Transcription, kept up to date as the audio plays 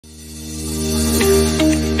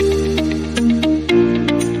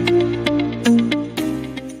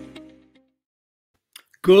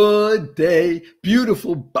Good day,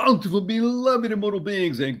 beautiful, bountiful, beloved immortal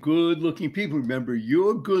beings, and good-looking people. Remember,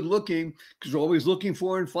 you're good-looking because you're always looking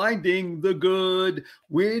for and finding the good.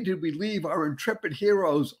 Where did we leave our intrepid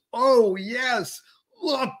heroes? Oh, yes,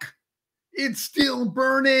 look, it's still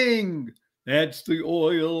burning. That's the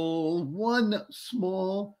oil. One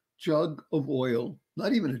small jug of oil,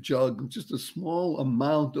 not even a jug, just a small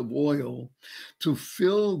amount of oil to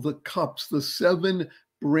fill the cups, the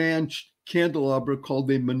seven-branched candelabra called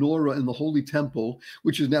the menorah in the Holy Temple,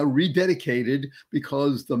 which is now rededicated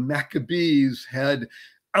because the Maccabees had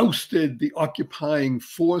ousted the occupying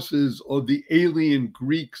forces of the alien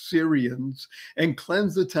Greek Syrians and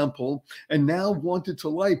cleansed the temple, and now wanted to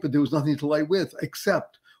light, but there was nothing to light with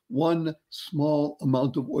except one small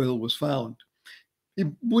amount of oil was found. It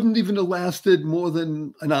wouldn't even have lasted more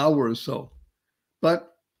than an hour or so.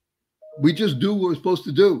 But we just do what we're supposed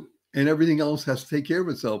to do, and everything else has to take care of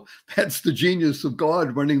itself. That's the genius of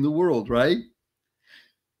God running the world, right?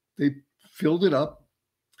 They filled it up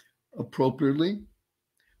appropriately,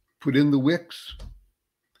 put in the wicks,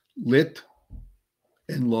 lit,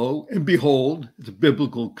 and lo and behold, it's a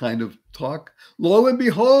biblical kind of talk. Lo and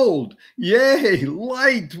behold, yay,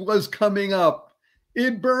 light was coming up.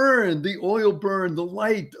 It burned, the oil burned, the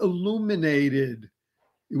light illuminated.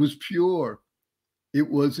 It was pure. It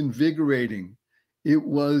was invigorating. It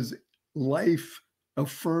was life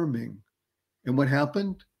affirming. And what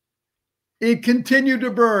happened? It continued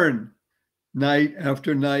to burn night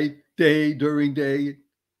after night, day during day,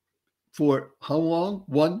 for how long?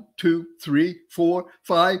 1, 2, 3, 4,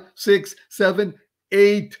 5, 6, 7,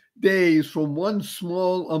 8 days from one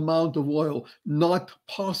small amount of oil. Not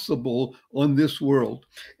possible on this world.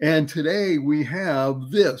 And today we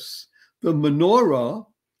have this, the menorah,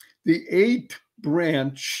 the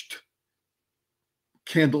 8-branched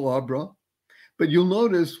candelabra. But you'll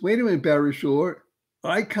notice, wait a minute, Barry Shore,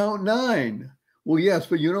 I count 9. Well, yes,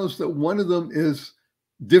 but you notice that one of them is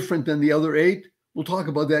different than the other 8. We'll talk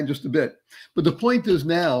about that in just a bit. But the point is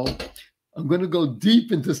now, I'm going to go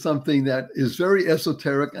deep into something that is very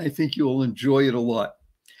esoteric. I think you'll enjoy it a lot.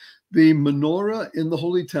 The menorah in the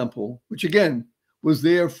Holy Temple, which again was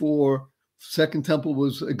there for, Second Temple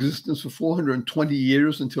was in existence for 420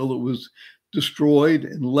 years until it was destroyed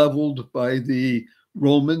and leveled by the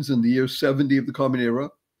Romans in the year 70 of the Common Era.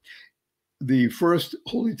 The first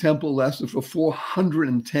Holy Temple lasted for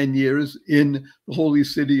 410 years in the holy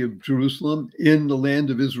city of Jerusalem, in the land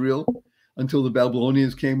of Israel, until the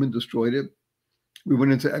Babylonians came and destroyed it. We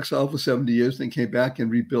went into exile for 70 years, then came back and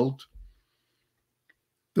rebuilt.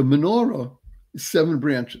 The menorah is 7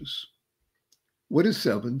 branches. What is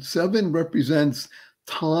 7? 7 represents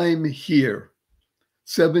time here,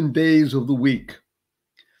 7 days of the week.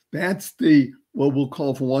 That's the what we'll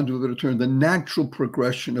call, for want of a better term, the natural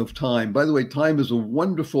progression of time. By the way, time is a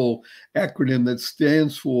wonderful acronym that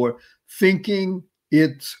stands for thinking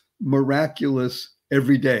it's miraculous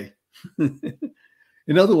every day.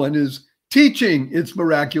 Another one is teaching it's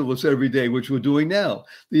miraculous every day, which we're doing now.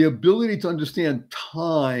 The ability to understand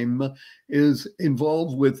time is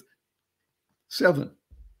involved with 7.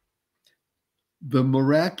 The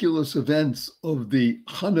miraculous events of the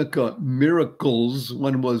Chanukah miracles,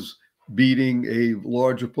 one was beating a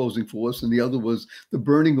large opposing force, and the other was the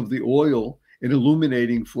burning of the oil and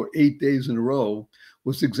illuminating for 8 days in a row,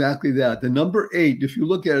 was exactly that. The number 8, if you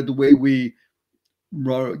look at it the way we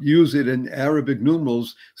use it in Arabic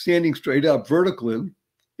numerals, standing straight up vertically,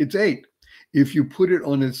 it's 8. If you put it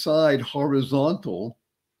on its side horizontal,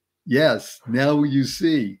 yes, now you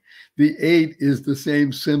see. The 8 is the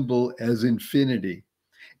same symbol as infinity.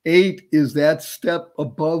 8 is that step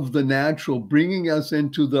above the natural, bringing us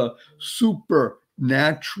into the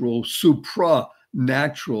supernatural,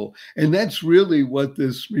 supranatural. And that's really what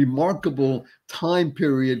this remarkable time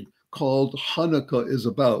period called Hanukkah is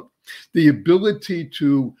about. The ability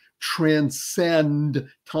to transcend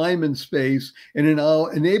time and space and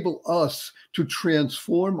enable us to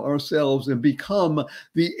transform ourselves and become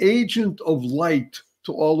the agent of light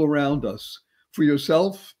to all around us, for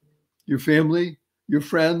yourself, your family, your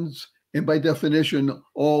friends, and by definition,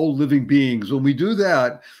 all living beings. When we do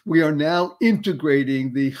that, we are now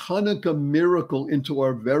integrating the Hanukkah miracle into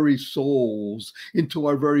our very souls, into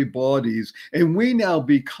our very bodies, and we now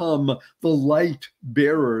become the light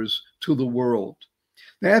bearers to the world.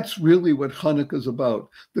 That's really what Hanukkah is about.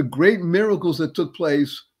 The great miracles that took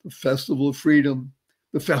place, the Festival of Freedom,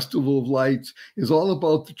 the Festival of Lights, is all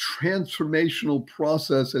about the transformational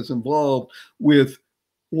process that's involved with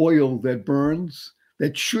oil that burns,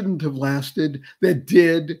 that shouldn't have lasted, that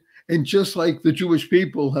did. And just like the Jewish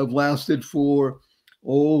people have lasted for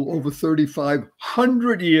over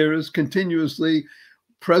 3,500 years continuously,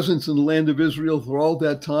 presence in the land of Israel for all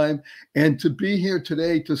that time, and to be here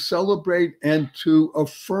today to celebrate and to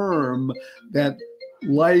affirm that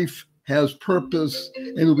life has purpose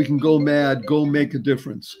and that we can go mad, go make a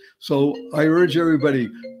difference. So I urge everybody,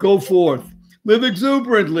 go forth, live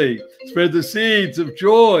exuberantly, spread the seeds of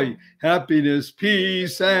joy, happiness,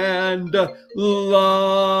 peace, and love.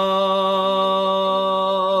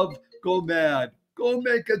 Go mad, go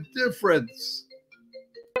make a difference.